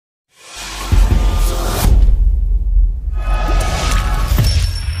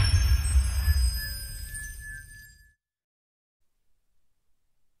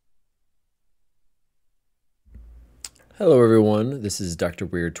Hello everyone, this is Dr.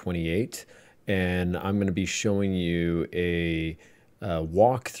 Weird 28 and I'm going to be showing you a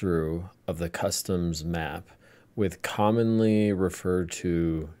walkthrough of the customs map with commonly referred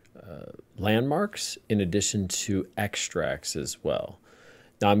to landmarks in addition to extracts as well.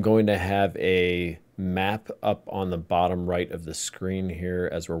 Now I'm going to have a map up on the bottom right of the screen here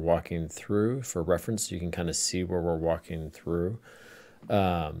as we're walking through for reference so you can kind of see where we're walking through.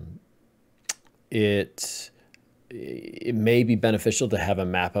 It may be beneficial to have a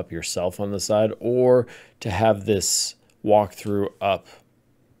map up yourself on the side or to have this walkthrough up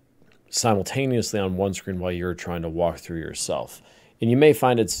simultaneously on one screen while you're trying to walk through yourself. And you may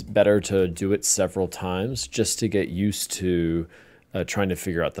find it's better to do it several times just to get used to trying to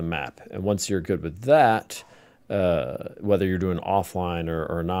figure out the map. And once you're good with that, whether you're doing offline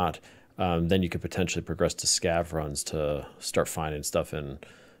or not, then you could potentially progress to scav runs to start finding stuff and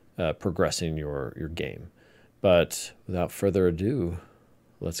progressing your game. But without further ado,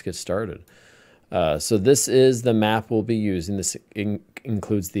 let's get started. So this is the map we'll be using. This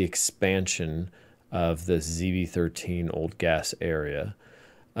includes the expansion of this ZV13 Old Gas area.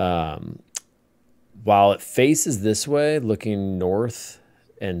 While it faces this way, looking north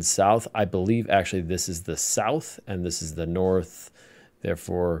and south, I believe actually this is the south and this is the north,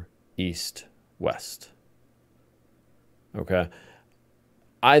 therefore east, west. Okay.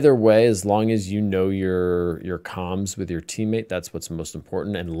 Either way, as long as you know your comms with your teammate, that's what's most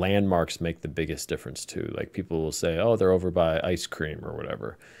important. And landmarks make the biggest difference too. Like people will say, oh, they're over by ice cream or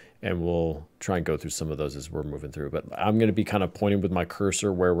whatever. And we'll try and go through some of those as we're moving through. But I'm going to be kind of pointing with my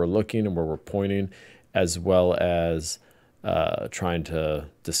cursor where we're looking and where we're pointing, as well as trying to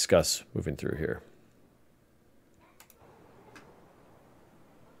discuss moving through here.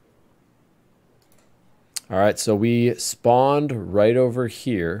 All right, so we spawned right over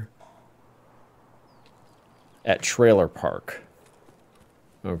here at Trailer Park.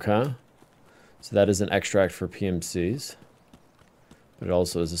 Okay, so that is an extract for PMCs, but it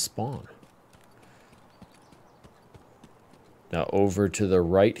also is a spawn. Now over to the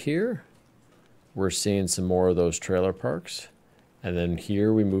right here, we're seeing some more of those trailer parks. And then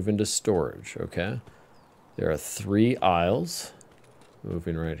here we move into storage, okay? There are 3 aisles,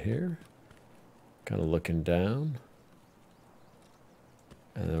 moving right here. Kind of looking down.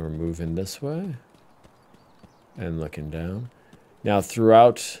 And then we're moving this way. And looking down. Now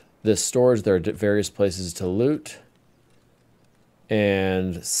throughout this storage, there are various places to loot.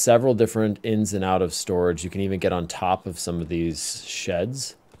 And several different ins and out of storage. You can even get on top of some of these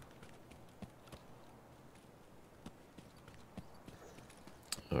sheds.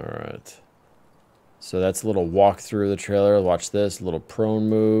 Alright. So that's a little walk through the trailer. Watch this, a little prone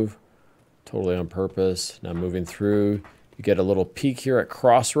move. Totally on purpose. Now moving through, you get a little peek here at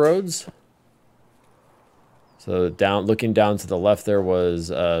Crossroads. So looking down to the left there was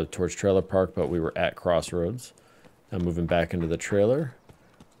towards Trailer Park, but we were at Crossroads. Now moving back into the trailer.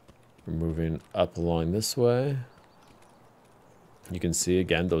 We're moving up along this way. You can see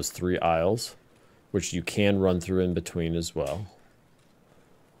again those 3 aisles, which you can run through in between as well.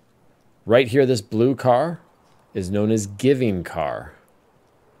 Right here, this blue car is known as Giving Car.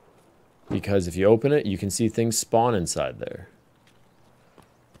 Because if you open it, you can see things spawn inside there.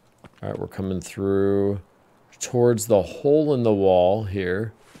 All right, we're coming through towards the hole in the wall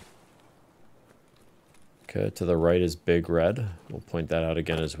here. Okay, to the right is Big Red. We'll point that out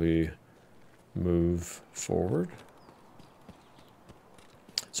again as we move forward.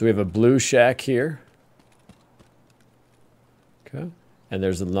 So we have a blue shack here. Okay, and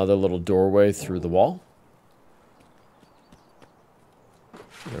there's another little doorway through the wall.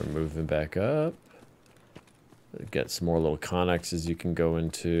 We're moving back up. Get some more little connexes you can go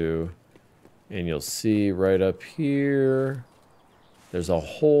into. And you'll see right up here, there's a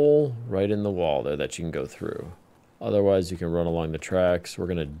hole right in the wall there that you can go through. Otherwise, you can run along the tracks. We're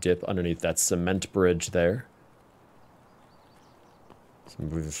going to dip underneath that cement bridge there. So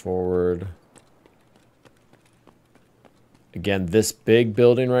moving forward. Again, this big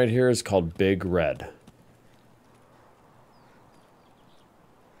building right here is called Big Red.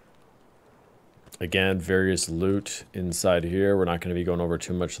 Again, various loot inside here. We're not going to be going over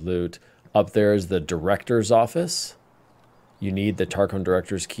too much loot. Up there is the director's office. You need the Tarkov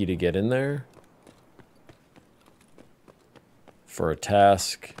director's key to get in there. For a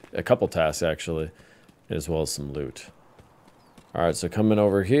task, a couple tasks actually, as well as some loot. All right, so coming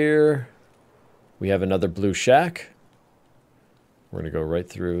over here, we have another blue shack. We're going to go right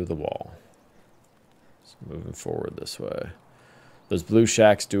through the wall. So moving forward this way. Those blue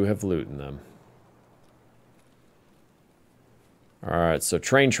shacks do have loot in them. All right, so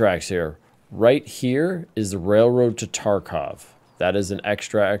train tracks here. Right here is the railroad to Tarkov. That is an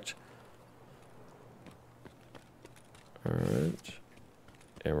extract. All right.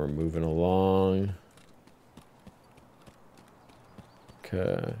 And we're moving along.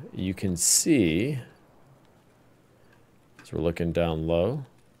 Okay. You can see, as we're looking down low,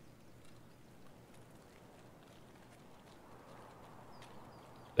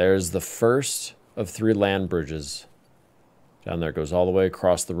 there's the first of 3 land bridges. Down there, it goes all the way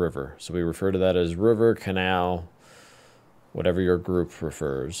across the river. So we refer to that as river, canal, whatever your group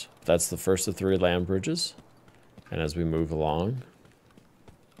prefers. That's the first of 3 land bridges. And as we move along,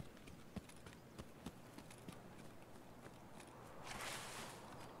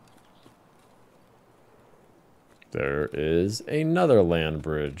 there is another land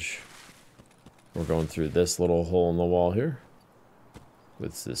bridge. We're going through this little hole in the wall here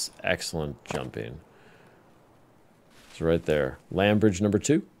with this excellent jumping. So right there, land bridge number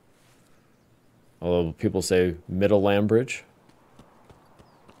 2. Although people say middle land bridge.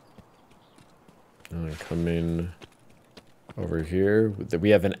 And coming over here, we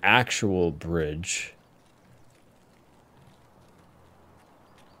have an actual bridge.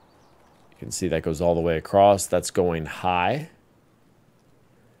 You can see that goes all the way across. That's going high.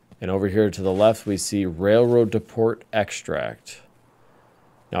 And over here to the left, we see railroad to port extract.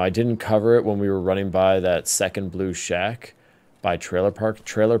 Now, I didn't cover it when we were running by that second blue shack by Trailer Park.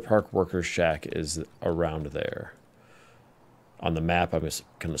 Trailer Park Workers Shack is around there. On the map, I'm just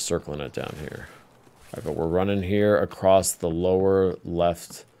kind of circling it down here. All right, but we're running here across the lower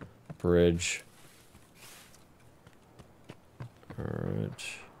left bridge. All right.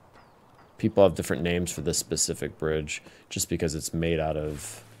 People have different names for this specific bridge just because it's made out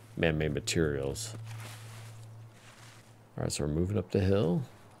of man-made materials. All right, so we're moving up the hill.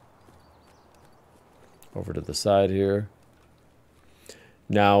 Over to the side here.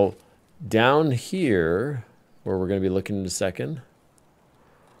 Now, down here, where we're going to be looking in a second,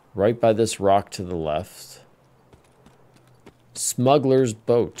 right by this rock to the left, Smuggler's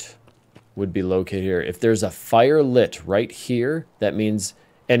Boat would be located here. If there's a fire lit right here, that means,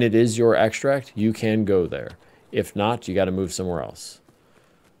 and it is your extract, you can go there. If not, you got to move somewhere else.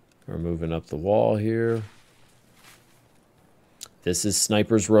 We're moving up the wall here. This is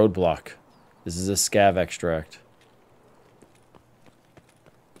Sniper's Roadblock. This is a scav extract.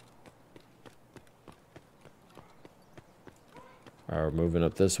 All right, we're moving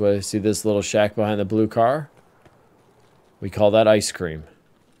up this way. See this little shack behind the blue car? We call that ice cream.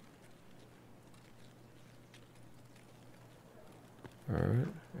 All right,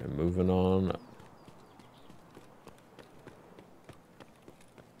 and moving on.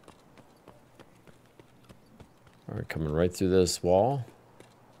 All right, coming right through this wall.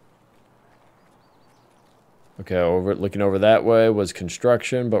 Okay, looking over that way was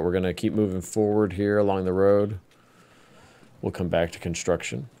construction, but we're going to keep moving forward here along the road. We'll come back to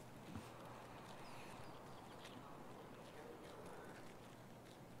construction.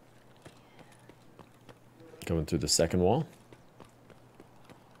 Going through the second wall.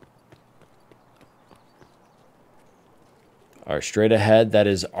 All right, straight ahead, that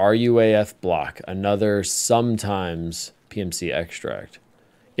is RUAF block, another sometimes PMC extract.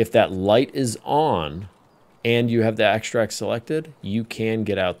 If that light is on and you have the extract selected, you can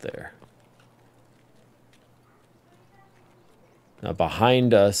get out there. Now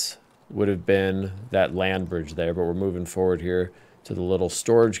behind us would have been that land bridge there, but we're moving forward here to the little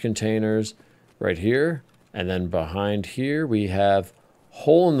storage containers right here. And then behind here we have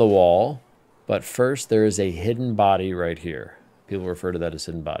hole in the wall, but first there is a hidden body right here. People refer to that as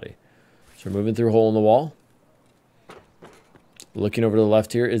hidden body. So we're moving through hole in the wall. Looking over to the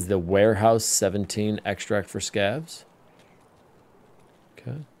left here is the Warehouse 17 extract for scavs.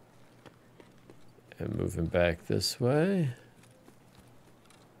 Okay. And moving back this way.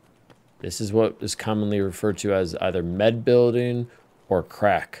 This is what is commonly referred to as either med building or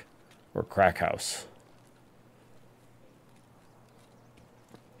crack house.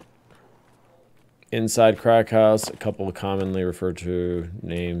 Inside crack house, a couple of commonly referred to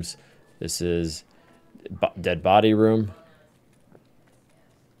names. This is dead body room.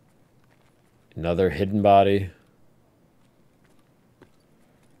 Another hidden body.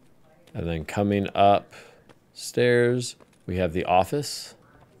 And then coming up stairs, we have the office,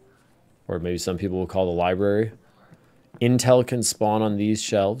 or maybe some people will call the library. Intel can spawn on these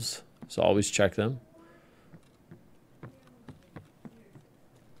shelves, so always check them.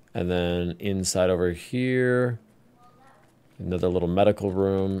 And then inside over here, another little medical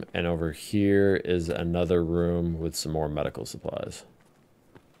room, and over here is another room with some more medical supplies.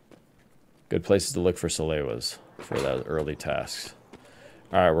 Good places to look for Salewas for that early tasks.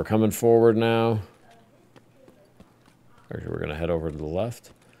 All right, we're coming forward now. Actually, we're going to head over to the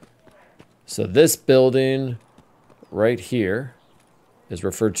left. So this building right here is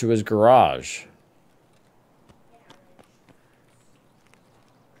referred to as garage.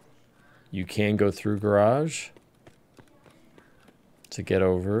 You can go through garage to get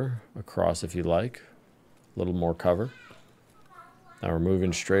over across if you like. A little more cover. Now we're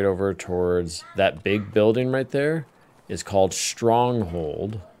moving straight over towards that big building right there. Is called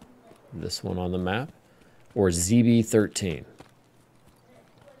Stronghold. This one on the map. Or ZB13.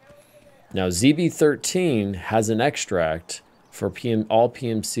 Now ZB13 has an extract for all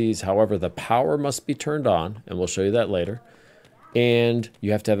PMCs. However, the power must be turned on, and we'll show you that later. And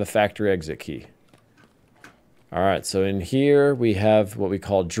you have to have a factory exit key. All right, so in here we have what we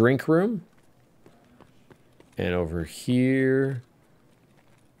call drink room. And over here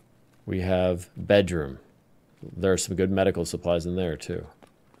we have bedroom. There are some good medical supplies in there too.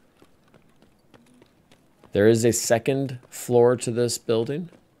 There is a second floor to this building.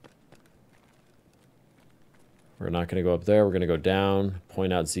 We're not going to go up there. We're going to go down,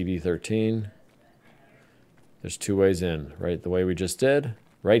 point out ZB13. There's two ways in, right? The way we just did,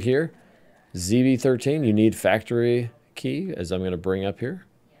 right here. ZB13, you need factory key, as I'm going to bring up here,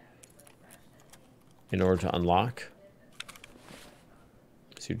 in order to unlock.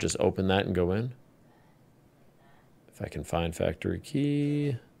 So you just open that and go in. If I can find factory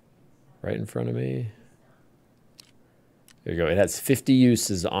key right in front of me. There you go. It has 50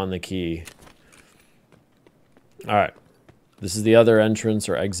 uses on the key. All right. This is the other entrance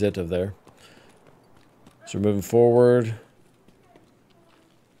or exit of there. So we're moving forward.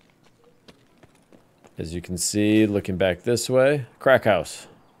 As you can see, looking back this way, crack house.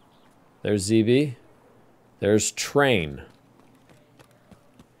 There's ZB. There's train.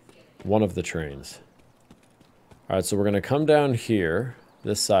 One of the trains. All right, so we're going to come down here,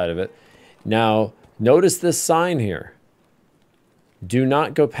 this side of it. Now, notice this sign here. Do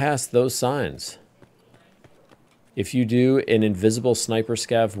not go past those signs. If you do, an invisible sniper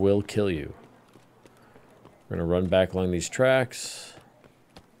scav will kill you. We're going to run back along these tracks.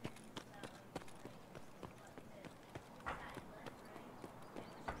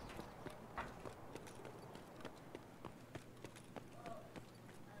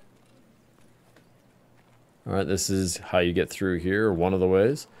 All right, this is how you get through here, or one of the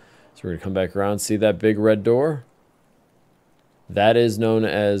ways. So we're going to come back around. See that big red door? That is known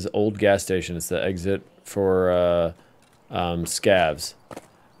as Old Gas Station. It's the exit for scavs.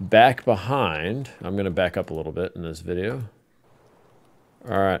 Back behind, I'm going to back up a little bit in this video.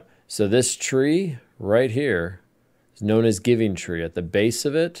 All right, so this tree right here is known as Giving Tree. At the base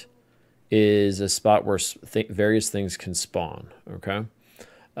of it is a spot where various things can spawn, okay?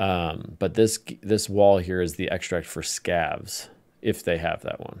 But this wall here is the extract for scavs, if they have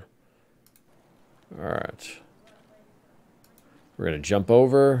that one. All right. We're going to jump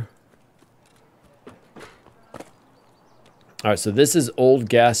over. All right, so this is Old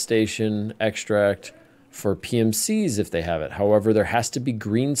Gas Station extract for PMCs if they have it. However, there has to be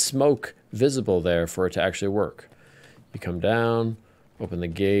green smoke visible there for it to actually work. You come down, open the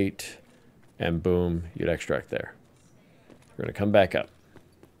gate, and boom, you'd extract there. We're going to come back up.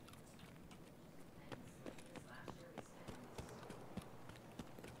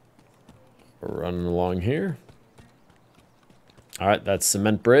 We're running along here. All right, that's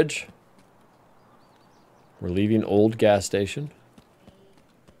Cement Bridge. We're leaving Old Gas Station.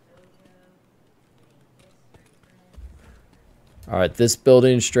 All right, this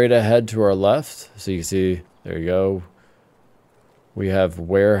building straight ahead to our left. So you can see, there you go. We have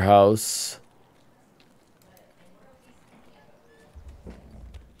warehouse.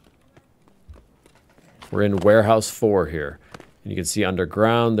 We're in warehouse 4 here. And you can see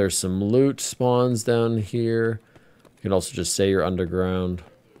underground, there's some loot spawns down here. You can also just say you're underground.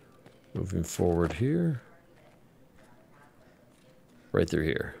 Moving forward here. Right through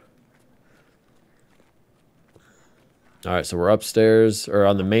here. All right, so we're upstairs, or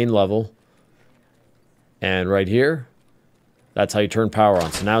on the main level. And right here, that's how you turn power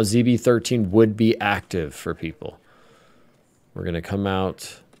on. So now ZB13 would be active for people. We're going to come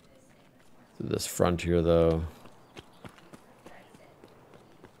out through this front here, though.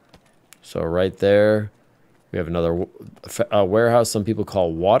 So right there, we have another warehouse some people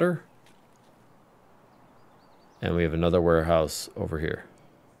call water. And we have another warehouse over here.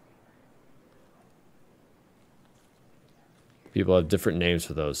 People have different names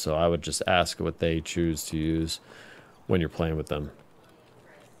for those, so I would just ask what they choose to use when you're playing with them.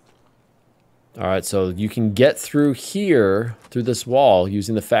 All right, so you can get through here, through this wall,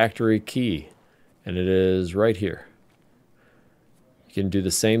 using the factory key. And it is right here. You can do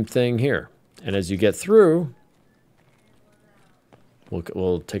the same thing here. And as you get through,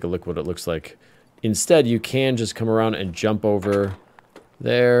 we'll take a look what it looks like. Instead, you can just come around and jump over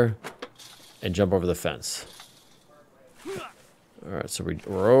there and jump over the fence. All right, so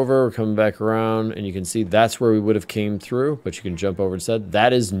we're over, we're coming back around, and you can see that's where we would have came through, but you can jump over instead.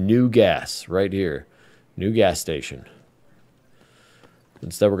 That is new gas right here. New gas station.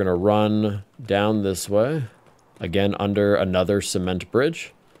 Instead, we're going to run down this way. Again, under another cement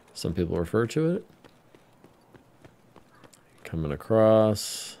bridge. Some people refer to it. Coming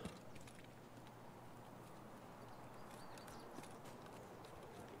across.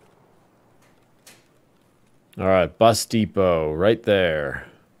 All right, bus depot right there.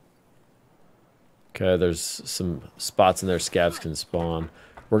 Okay, there's some spots in there scavs can spawn.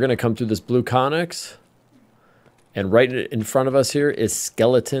 We're going to come through this blue Connex. And right in front of us here is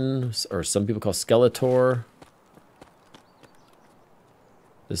Skeleton, or some people call Skeletor.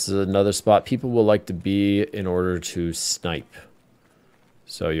 This is another spot people will like to be in order to snipe.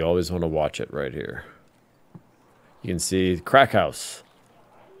 So you always want to watch it right here. You can see Crack House.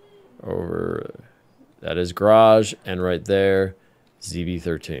 Over, that is Garage, and right there,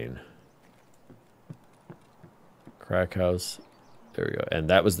 ZB13. Crack House, there we go. And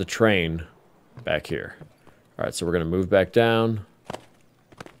that was the train back here. All right, so we're going to move back down.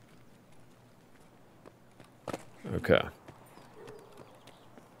 Okay.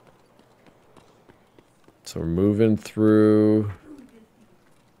 So we're moving through.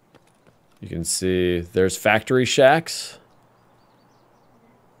 You can see there's factory shacks.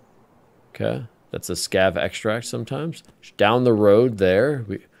 Okay, that's a scav extract sometimes. Down the road there,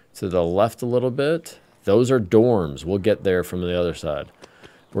 to the left a little bit, those are dorms. We'll get there from the other side.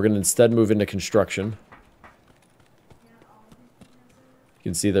 We're going to instead move into construction. You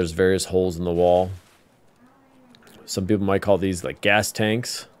can see there's various holes in the wall. Some people might call these like gas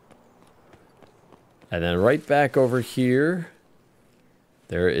tanks. And then right back over here,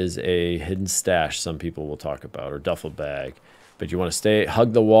 there is a hidden stash some people will talk about, or duffel bag. But you want to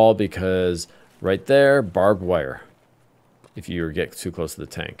hug the wall because right there, barbed wire, if you get too close to the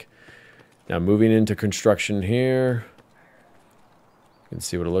tank. Now moving into construction here, you can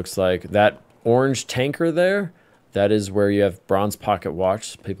see what it looks like. That orange tanker there, that is where you have bronze pocket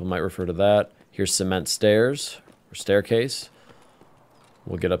watch. People might refer to that. Here's cement stairs, or staircase.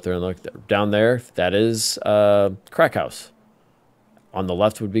 We'll get up there and look. Down there, that is Crack House. On the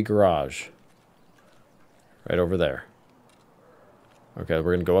left would be Garage. Right over there. Okay,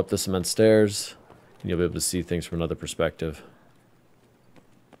 we're going to go up the cement stairs, and you'll be able to see things from another perspective.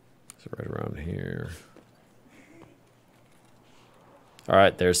 So right around here. All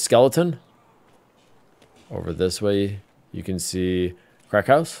right, there's Skeleton. Over this way, you can see Crack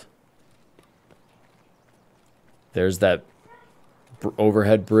House. There's that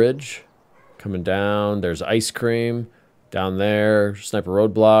overhead bridge coming down. There's ice cream down there. Sniper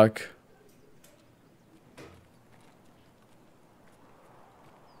roadblock.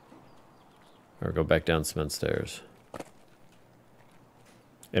 Or go back down cement stairs.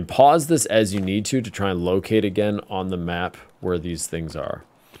 And pause this as you need to try and locate again on the map where these things are.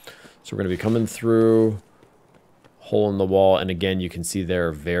 So we're going to be coming through hole in the wall, and again you can see there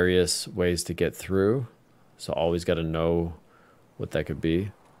are various ways to get through, so always got to know what that could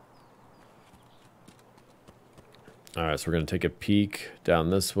be. All right, so we're going to take a peek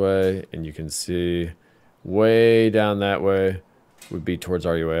down this way, and you can see way down that way would be towards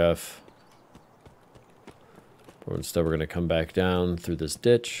RUAF. But instead we're going to come back down through this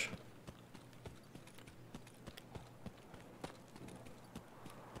ditch.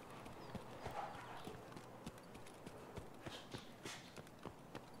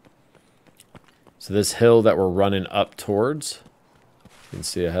 So this hill that we're running up towards, you can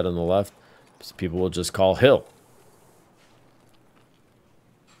see ahead on the left, people will just call hill.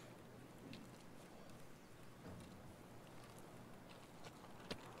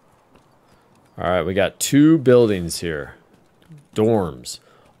 All right, we got two buildings here, dorms.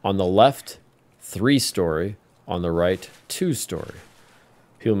 On the left, 3-story. On the right, 2-story.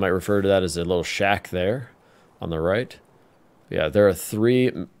 People might refer to that as a little shack there on the right. Yeah, there are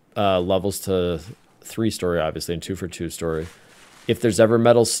 3 levels to 3-story, obviously, and 2 for 2-story. If there's ever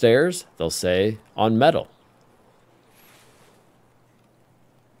metal stairs, they'll say on metal.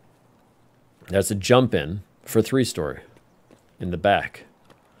 That's a jump in for 3-story in the back.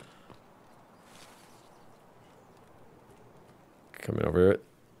 Coming over here.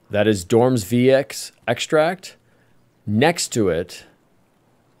 That is Dorms VX extract. Next to it,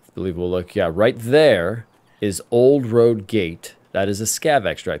 I believe we'll look, yeah, right there is Old Road Gate. That is a scav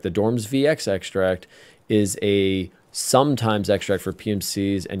extract. The Dorms VX extract is a sometimes extract for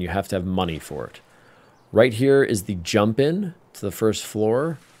PMCs, and you have to have money for it. Right here is the jump in to the first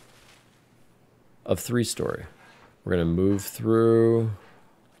floor of 3-story. We're going to move through a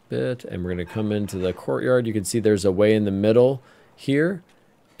bit, and we're going to come into the courtyard. You can see there's a way in the middle here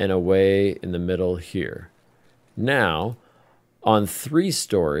and a way in the middle here. Now, on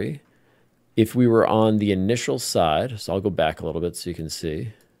 3-story, if we were on the initial side, so I'll go back a little bit so you can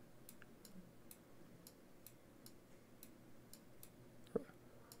see.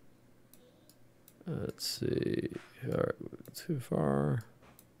 Let's see. All right, too far.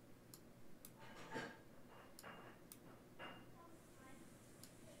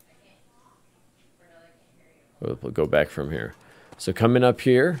 We'll go back from here. So coming up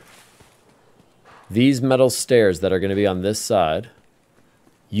here, these metal stairs that are going to be on this side,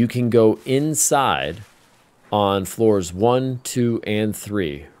 you can go inside on floors 1, 2, and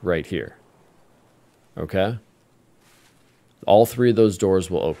 3 right here. Okay? All 3 of those doors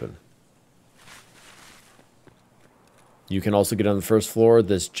will open. You can also get on the first floor,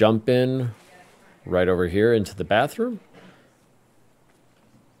 this jump in right over here into the bathroom.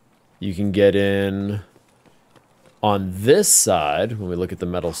 You can get in on this side when we look at the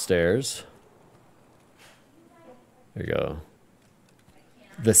metal stairs. There you go.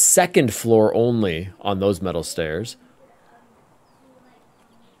 The second floor only on those metal stairs.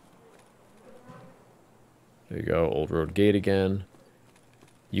 There you go, Old Road Gate again.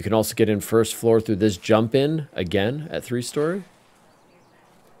 You can also get in first floor through this jump in again at 3-story.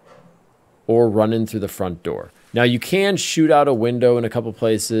 Or run in through the front door. Now you can shoot out a window in a couple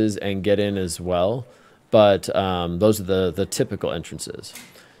places and get in as well. But those are the typical entrances.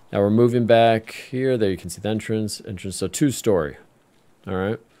 Now we're moving back here. There you can see the entrance. So 2-story. All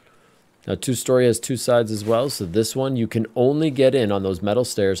right. Now 2-story has 2 sides as well. So this one, you can only get in on those metal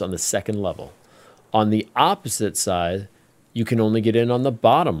stairs on the 2nd level. On the opposite side, you can only get in on the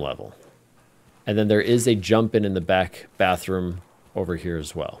bottom level. And then there is a jump in the back bathroom over here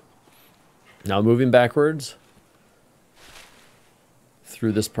as well. Now moving backwards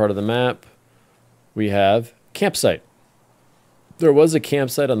through this part of the map, we have campsite. There was a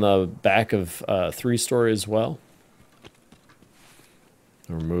campsite on the back of 3-story as well.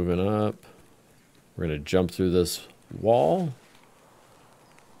 We're moving up. We're going to jump through this wall.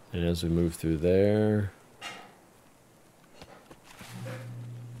 And as we move through there,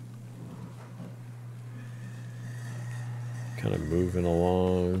 kind of moving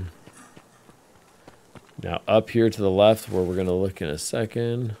along. Now up here to the left, where we're going to look in a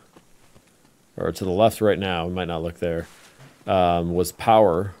second, or to the left right now, we might not look there, was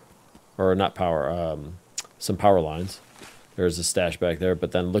power, or not power, some power lines. There's a stash back there,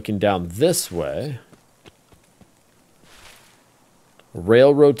 but then looking down this way,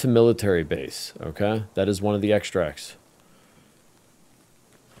 railroad to military base, okay? That is one of the extracts.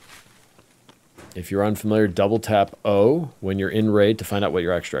 If you're unfamiliar, double tap O when you're in raid to find out what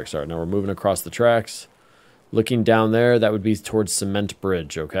your extracts are. Now we're moving across the tracks. Looking down there, that would be towards Cement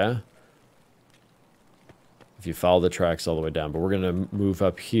Bridge, okay? If you follow the tracks all the way down. But we're going to move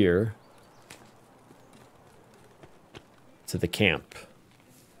up here to the camp.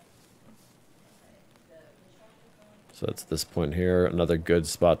 So that's this point here. Another good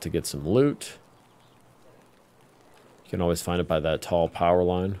spot to get some loot. You can always find it by that tall power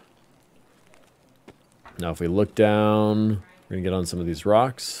line. Now if we look down, we're going to get on some of these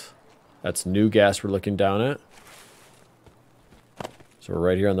rocks. That's new gas we're looking down at. So we're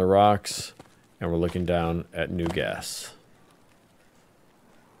right here on the rocks, and we're looking down at new gas.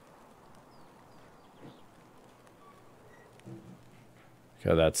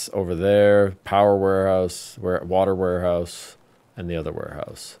 Okay, that's over there, power warehouse, water warehouse, and the other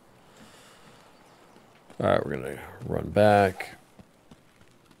warehouse. All right, we're going to run back,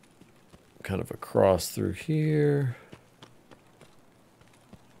 kind of across through here.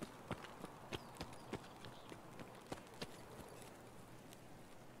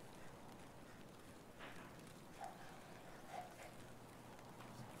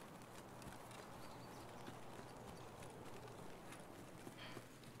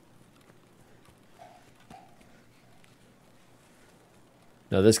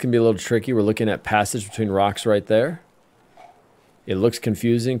 Now this can be a little tricky. We're looking at passage between rocks right there. It looks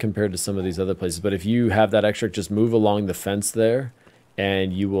confusing compared to some of these other places, but if you have that extract, just move along the fence there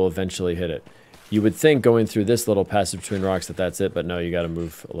and you will eventually hit it. You would think going through this little passage between rocks that that's it, but no, you got to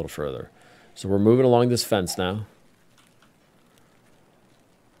move a little further. So we're moving along this fence now.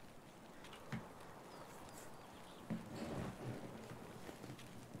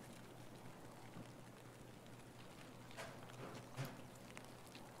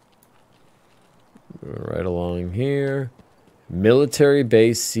 Moving right along building here. Military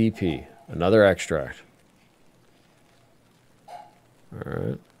base CP. Another extract.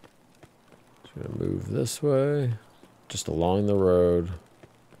 Alright. Just gonna move this way. Just along the road.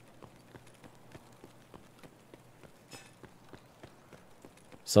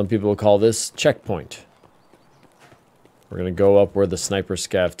 Some people call this checkpoint. We're going to go up where the sniper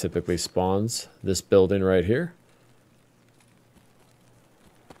scav typically spawns. This building right here.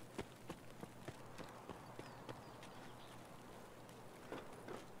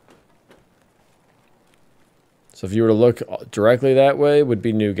 So if you were to look directly that way, would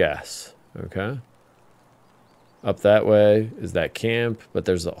be new gas. Okay. Up that way is that camp, but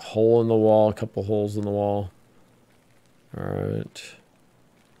there's a hole in the wall, a couple holes in the wall. All right.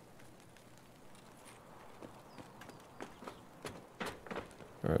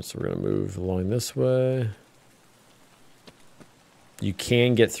 All right, so we're going to move along this way. You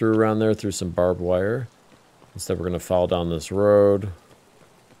can get through around there through some barbed wire. Instead, we're going to follow down this road.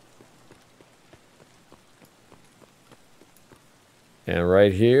 And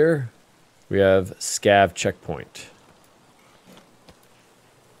right here, we have scav checkpoint.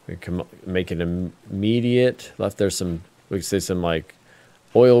 We can make it immediate. Left there's some, we could say some like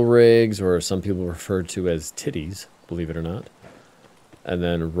oil rigs, or some people refer to as titties, believe it or not. And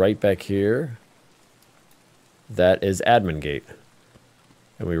then right back here, that is admin gate.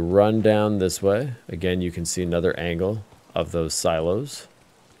 And we run down this way. Again, you can see another angle of those silos.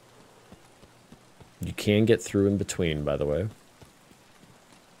 You can get through in between, by the way.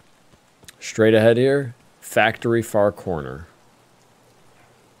 Straight ahead here, factory far corner.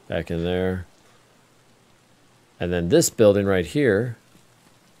 Back in there. And then this building right here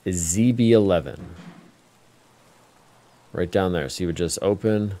is ZB11. Right down there. So you would just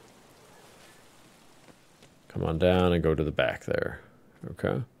open, come on down and go to the back there.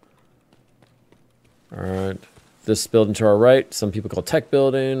 Okay. All right. This building to our right, some people call tech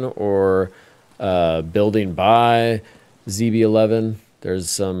building or building by ZB11. There's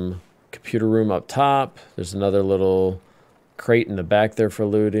some computer room up top. There's another little crate in the back there for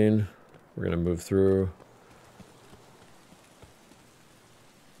looting. We're going to move through.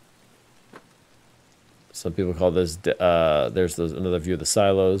 Some people call this, there's another view of the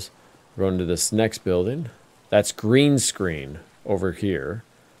silos. We're going to this next building. That's green screen over here.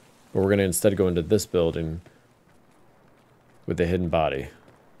 But we're going to instead go into this building with the hidden body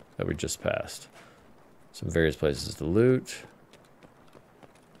that we just passed. Some various places to loot.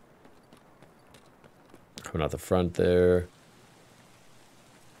 Coming out the front there.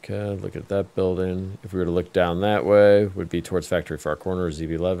 Okay, look at that building. If we were to look down that way, would be towards factory far corner,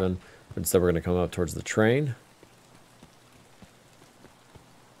 ZB11. Instead, we're going to come up towards the train.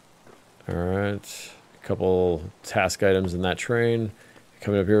 All right. A couple task items in that train.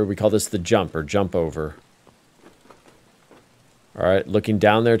 Coming up here, we call this the jump or jump over. All right. Looking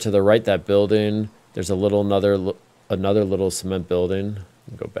down there to the right, that building, there's a little another little cement building.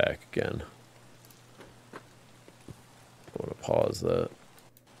 Go back again. I want to pause that.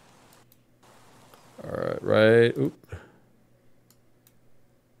 All right. Right. Oop.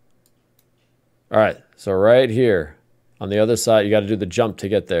 All right, so right here on the other side, you got to do the jump to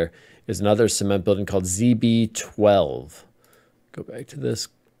get there, is another cement building called ZB12. Go back to this.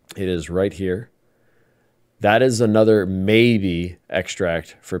 It is right here. That is another maybe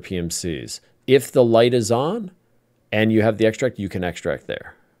extract for PMCs. If the light is on and you have the extract, you can extract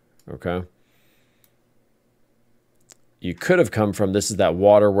there. Okay. You could have come from, this is that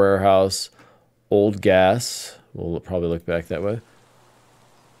water warehouse, old gas. We'll probably look back that way.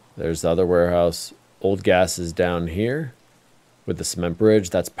 There's the other warehouse. Old gas is down here with the cement bridge.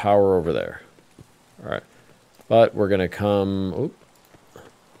 That's power over there. All right. But we're going to come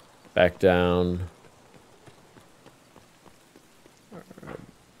back down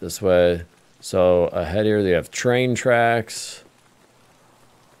this way. So ahead here, they have train tracks.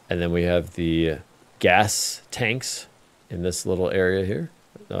 And then we have the gas tanks in this little area here.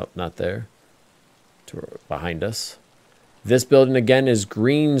 Oh, not there. Behind us. This building, again, is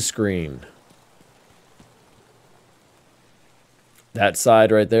green screen. That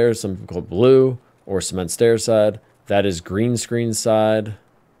side right there is something called blue or cement stair side. That is green screen side.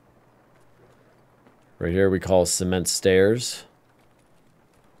 Right here we call cement stairs.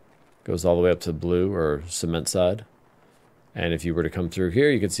 Goes all the way up to blue or cement side. And if you were to come through here,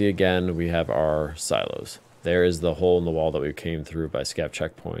 you can see again, we have our silos. There is the hole in the wall that we came through by scav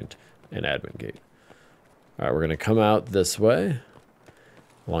checkpoint and admin gate. All right, we're going to come out this way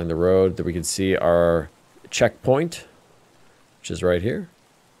along the road that we can see our checkpoint, which is right here.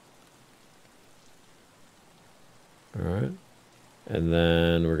 All right. And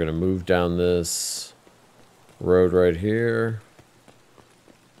then we're going to move down this Road right here.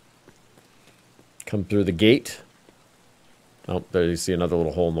 Come through the gate. Oh, there you see another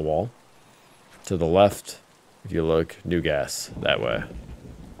little hole in the wall. To the left, if you look, new gas that way.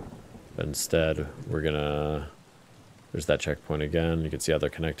 But instead, we're gonna... There's that checkpoint again. You can see how they're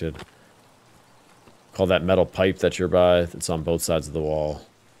connected. Call that metal pipe that you're by. It's on both sides of the wall.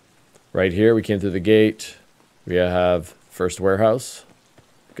 Right here, we came through the gate. We have first warehouse.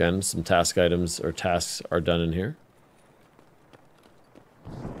 Again, some task items or tasks are done in here.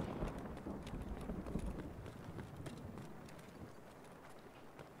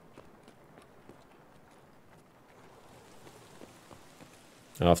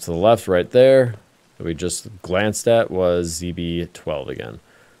 And off to the left, right there, that we just glanced at was ZB12 again.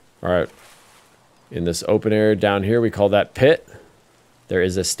 All right. In this open area down here, we call that pit. There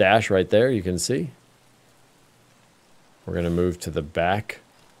is a stash right there, you can see. We're going to move to the back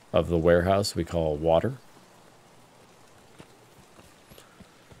of the warehouse we call water.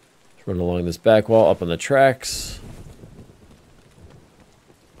 Run along this back wall, up on the tracks.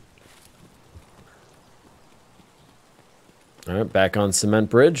 All right, back on Cement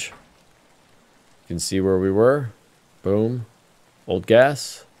Bridge. You can see where we were. Boom. Old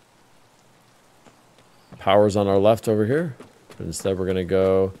gas. Power's on our left over here. But instead, we're going to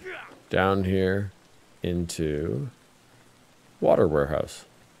go down here into water warehouse.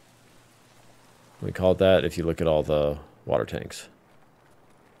 We call it that if you look at all the water tanks.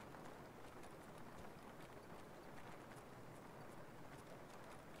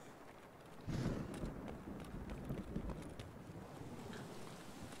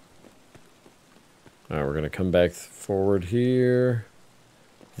 All right, we're going to come back forward here.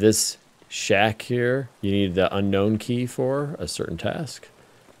 This shack here, you need the unknown key for a certain task.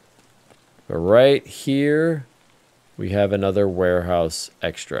 But right here, we have another warehouse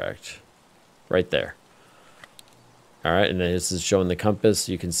extract. Right there. All right, and then this is showing the compass.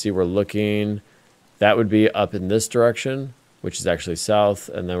 You can see we're looking. That would be up in this direction, which is actually south.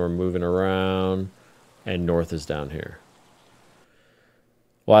 And then we're moving around, and north is down here.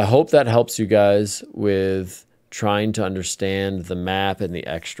 Well, I hope that helps you guys with trying to understand the map and the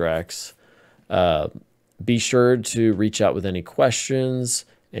extracts. Be sure to reach out with any questions,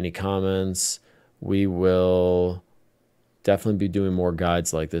 any comments. We will definitely be doing more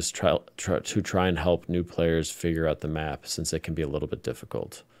guides like this to try and help new players figure out the map, since it can be a little bit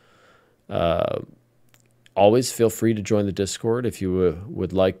difficult. Always feel free to join the Discord if you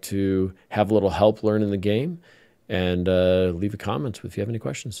would like to have a little help learning the game. And leave a comment if you have any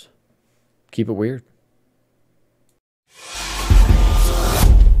questions. Keep it weird.